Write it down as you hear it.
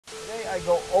I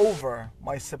go over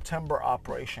my September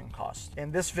operation cost.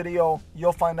 In this video,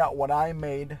 you'll find out what I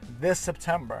made this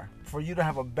September for you to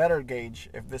have a better gauge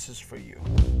if this is for you.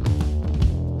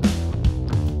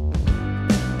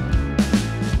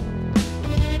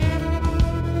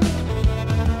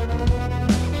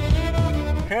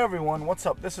 Hey everyone, what's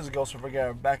up? This is Ghost of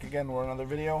Forget back again with another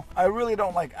video. I really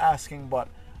don't like asking, but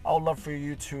I would love for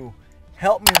you to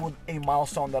help me with a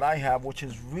milestone that I have, which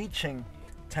is reaching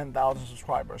 10,000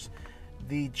 subscribers.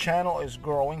 The channel is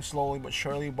growing slowly but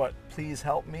surely, but please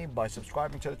help me by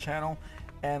subscribing to the channel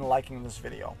and liking this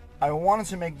video. I wanted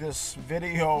to make this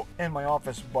video in my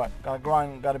office, but gotta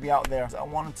grind, gotta be out there. I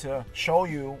wanted to show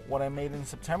you what I made in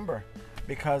September,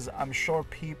 because I'm sure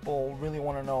people really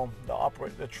want to know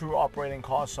the true operating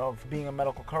costs of being a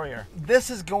medical courier. This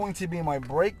is going to be my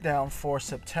breakdown for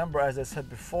September, as I said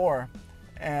before,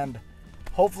 and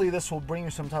hopefully this will bring you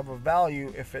some type of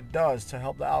value. If it does, to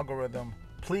help the algorithm,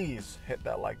 please hit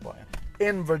that like button.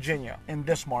 In Virginia, in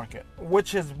this market,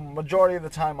 which is majority of the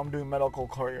time I'm doing medical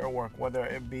courier work, whether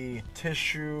it be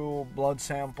tissue, blood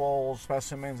samples,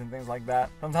 specimens, and things like that.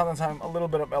 From time to time, a little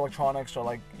bit of electronics, or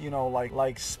like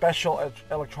special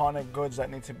electronic goods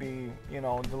that need to be,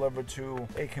 delivered to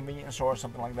a convenience store or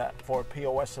something like that for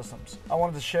POS systems. I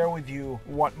wanted to share with you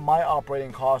what my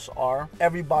operating costs are.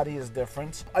 Everybody is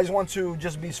different. I just want to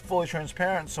be fully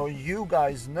transparent so you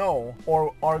guys know,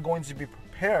 or are going to be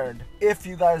prepared if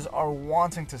you guys are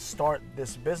wanting to start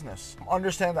this business.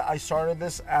 Understand that I started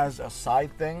this as a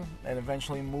side thing and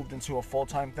eventually moved into a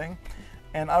full-time thing,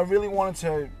 and I really wanted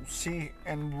to see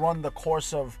and run the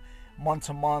course of month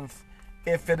to month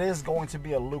if it is going to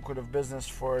be a lucrative business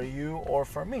for you or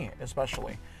for me,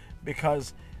 especially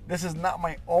because this is not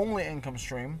my only income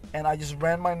stream. And I just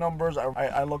ran my numbers.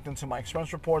 I looked into my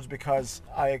expense reports, because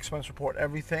I expense report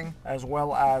everything, as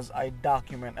well as I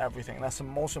document everything. That's the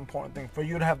most important thing for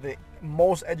you to have the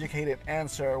most educated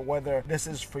answer whether this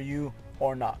is for you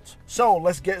or not. So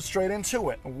let's get straight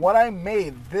into it. What I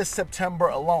made this September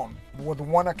alone with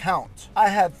one account. I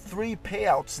had 3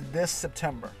 payouts this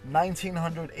September,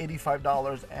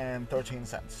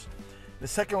 $1,985.13. The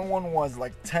second one was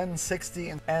like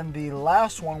 $1,060, and the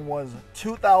last one was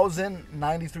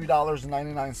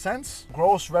 $2,093.99.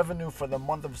 Gross revenue for the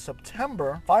month of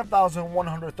September,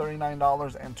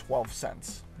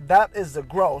 $5,139.12. That is the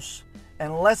gross,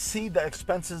 and let's see the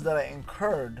expenses that I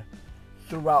incurred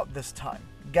throughout this time.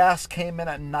 Gas came in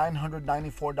at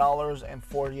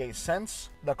 $994.48.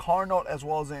 The car note as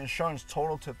well as the insurance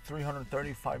totaled to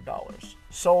 $335.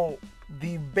 So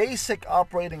the basic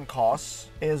operating costs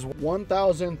is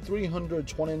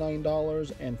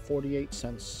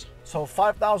 $1,329.48. So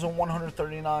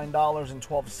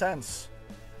 $5,139.12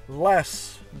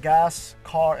 less gas,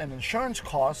 car, and insurance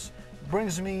costs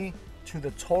brings me to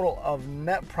the total of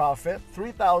net profit,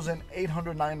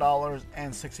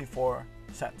 $3,809.64.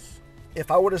 If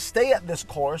I were to stay at this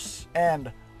course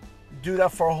and do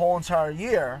that for a whole entire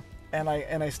year, and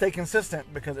I stay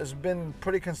consistent, because it's been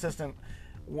pretty consistent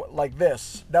like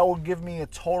this, that will give me a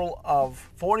total of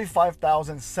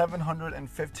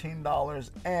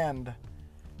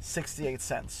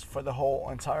 $45,715.68 for the whole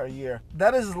entire year.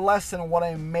 That is less than what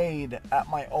I made at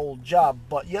my old job,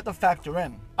 but you have to factor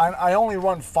in, I only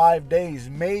run 5 days,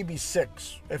 maybe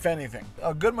 6, if anything.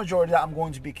 A good majority of that I'm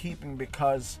going to be keeping,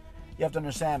 because you have to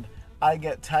understand, I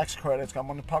get tax credits. I'm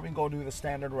going to probably go do the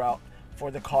standard route for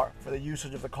the car, for the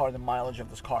usage of the car, the mileage of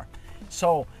this car.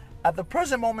 So at the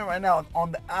present moment right now,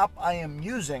 on the app I am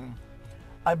using,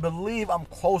 I believe I'm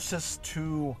closest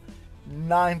to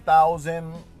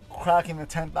 9,000, cracking the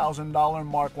 $10,000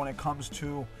 mark when it comes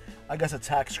to, I guess, a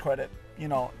tax credit,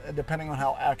 depending on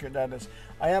how accurate that is.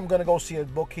 I am going to go see a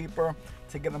bookkeeper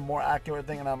to get a more accurate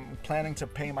thing, and I'm planning to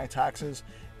pay my taxes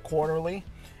quarterly.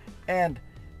 And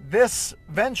this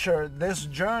venture, this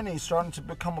journey is starting to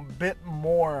become a bit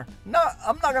more,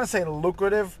 I'm not going to say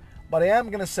lucrative, but I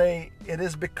am going to say it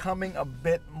is becoming a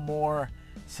bit more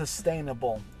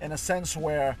sustainable, in a sense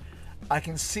where I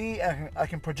can see, I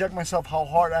can project myself how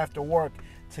hard I have to work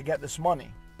to get this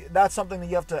money. That's something that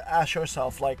you have to ask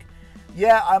yourself, like,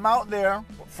 yeah, I'm out there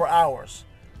for hours,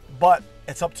 but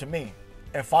it's up to me.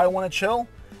 If I want to chill,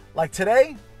 like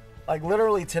today, like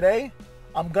literally today,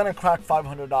 I'm gonna crack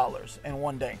 $500 in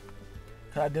one day.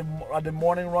 I did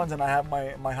morning runs, and I have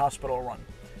my hospital run,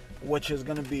 which is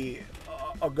gonna be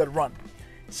a good run.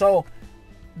 So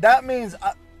that means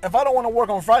if I don't want to work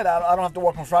on Friday, I don't have to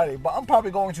work on Friday. But I'm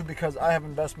probably going to, because I have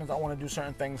investments. I want to do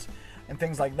certain things and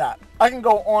things like that. I can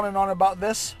go on and on about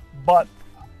this, but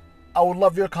I would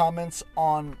love your comments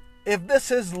on if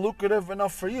this is lucrative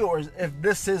enough for you, or if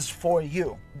this is for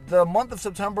you. The month of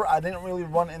September, I didn't really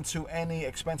run into any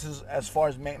expenses as far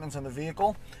as maintenance on the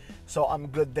vehicle, so I'm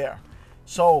good there.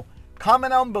 So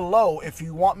comment down below if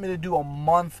you want me to do a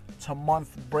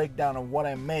month-to-month breakdown of what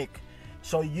I make,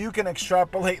 so you can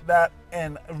extrapolate that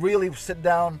and really sit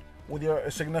down with your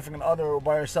significant other or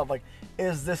by yourself, like,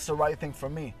 is this the right thing for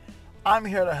me? I'm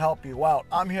here to help you out.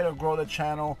 I'm here to grow the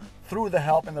channel through the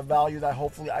help and the value that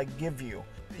hopefully I give you.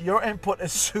 Your input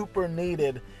is super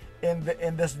needed in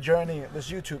this journey, this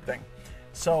YouTube thing.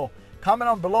 So comment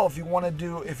down below if you want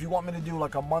me to do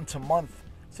like a month-to-month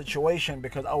situation,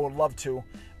 because I would love to,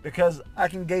 because I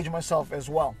can gauge myself as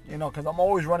well, you know, because I'm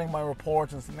always running my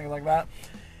reports and things like that.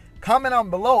 Comment down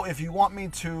below if you want me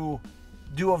to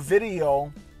do a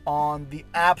video on the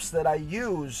apps that I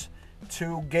use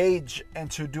to gauge and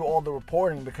to do all the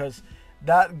reporting, because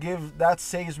that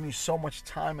saves me so much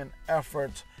time and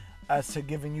effort as to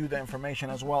giving you the information,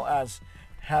 as well as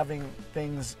having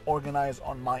things organized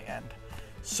on my end.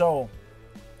 So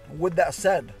with that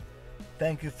said,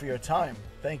 thank you for your time.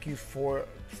 Thank you for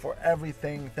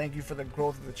everything. Thank you for the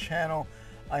growth of the channel.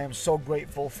 I am so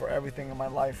grateful for everything in my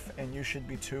life, and you should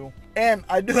be too. And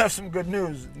I do have some good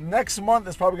news. Next month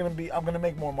is probably going to be, I'm going to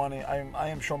make more money. I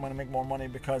am sure I'm going to make more money,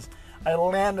 because I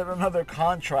landed another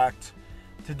contract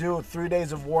to do 3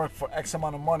 days of work for X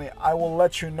amount of money. I will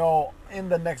let you know in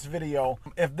the next video.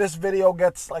 If this video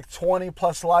gets like 20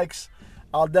 plus likes,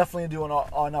 I'll definitely do an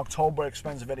October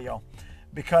expense video,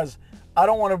 because I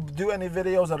don't want to do any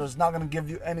videos that is not going to give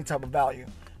you any type of value.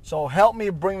 So help me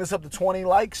bring this up to 20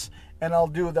 likes, and I'll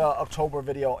do the October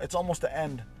video. It's almost the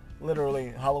end,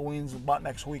 literally. Halloween's about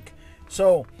next week.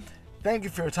 So thank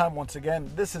you for your time once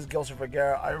again. This is Gilson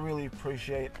Vergara. I really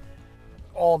appreciate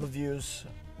all the views.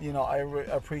 You know, I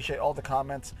appreciate all the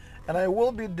comments, and I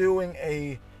will be doing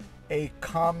a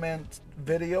comment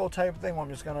video type thing where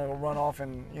I'm just gonna run off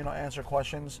and, you know, answer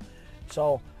questions.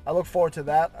 So I look forward to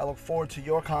that. I look forward to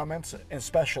your comments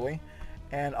especially,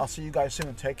 and I'll see you guys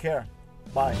soon. Take care.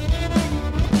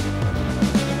 Bye.